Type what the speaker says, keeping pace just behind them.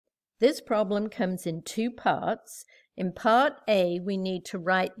This problem comes in two parts. In part A, we need to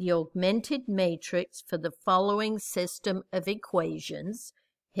write the augmented matrix for the following system of equations.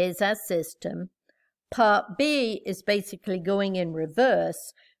 Here's our system. Part B is basically going in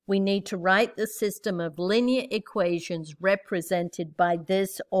reverse. We need to write the system of linear equations represented by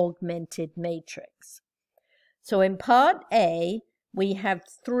this augmented matrix. So in part A, we have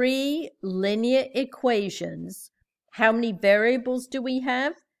three linear equations. How many variables do we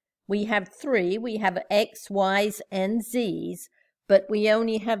have? We have three. We have x, y's, and z's, but we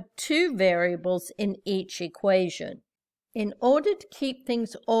only have two variables in each equation. In order to keep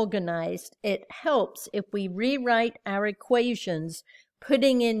things organized, it helps if we rewrite our equations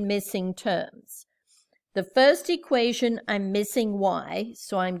putting in missing terms. The first equation, I'm missing y,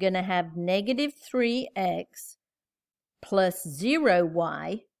 so I'm going to have negative 3x plus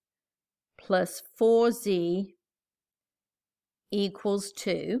 0y plus 4z equals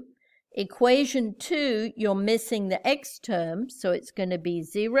 2. Equation 2, you're missing the x term, so it's going to be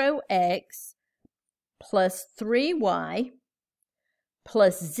 0x plus 3y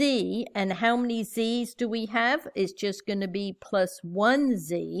plus z, and how many z's do we have? It's just going to be plus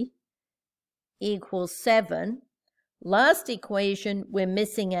 1z equals 7. Last equation, we're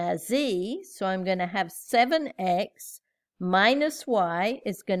missing our z, so I'm going to have 7x minus y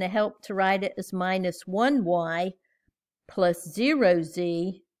is going to help to write it as minus 1y plus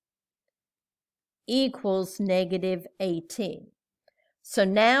 0z equals negative 18. So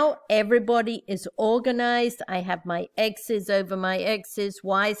now everybody is organized. I have my x's over my x's,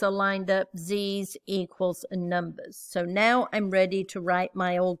 y's are lined up, z's equals and numbers. So now I'm ready to write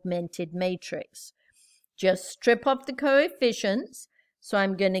my augmented matrix. Just strip off the coefficients. So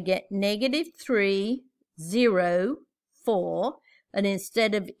I'm going to get negative 3, 0, 4. And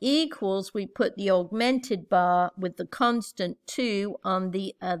instead of equals, we put the augmented bar with the constant 2 on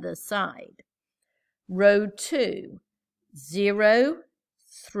the other side. Row 2, 0,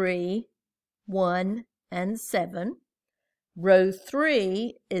 3, 1, and 7. Row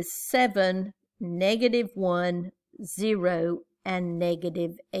 3 is 7, negative 1, 0, and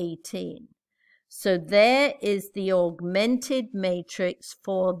negative 18. So there is the augmented matrix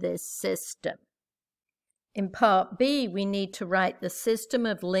for this system. In part B, we need to write the system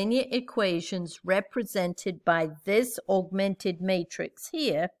of linear equations represented by this augmented matrix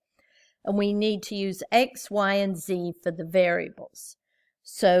here, and we need to use x, y, and z for the variables.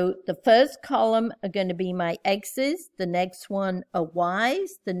 So the first column are going to be my x's, the next one are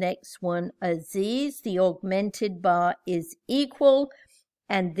y's, the next one are z's, the augmented bar is equal,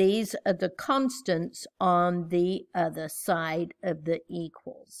 and these are the constants on the other side of the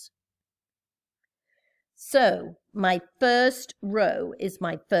equals. So my first row is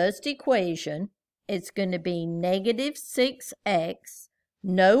my first equation. It's going to be negative 6x,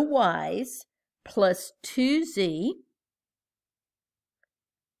 no y's, plus 2z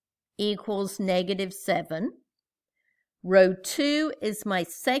equals negative 7. Row 2 is my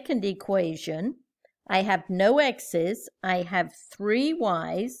second equation. I have no x's. I have 3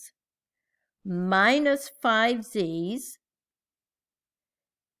 y's minus 5 z's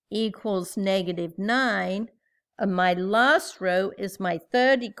equals negative 9. And my last row is my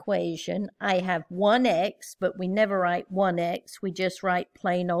third equation. I have 1x, but we never write 1x. We just write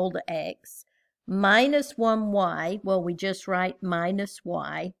plain old x. Minus 1y, well, we just write minus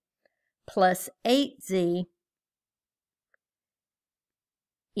y, plus 8z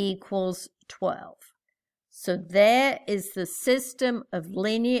equals 12. So there is the system of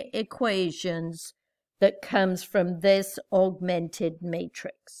linear equations that comes from this augmented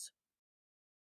matrix.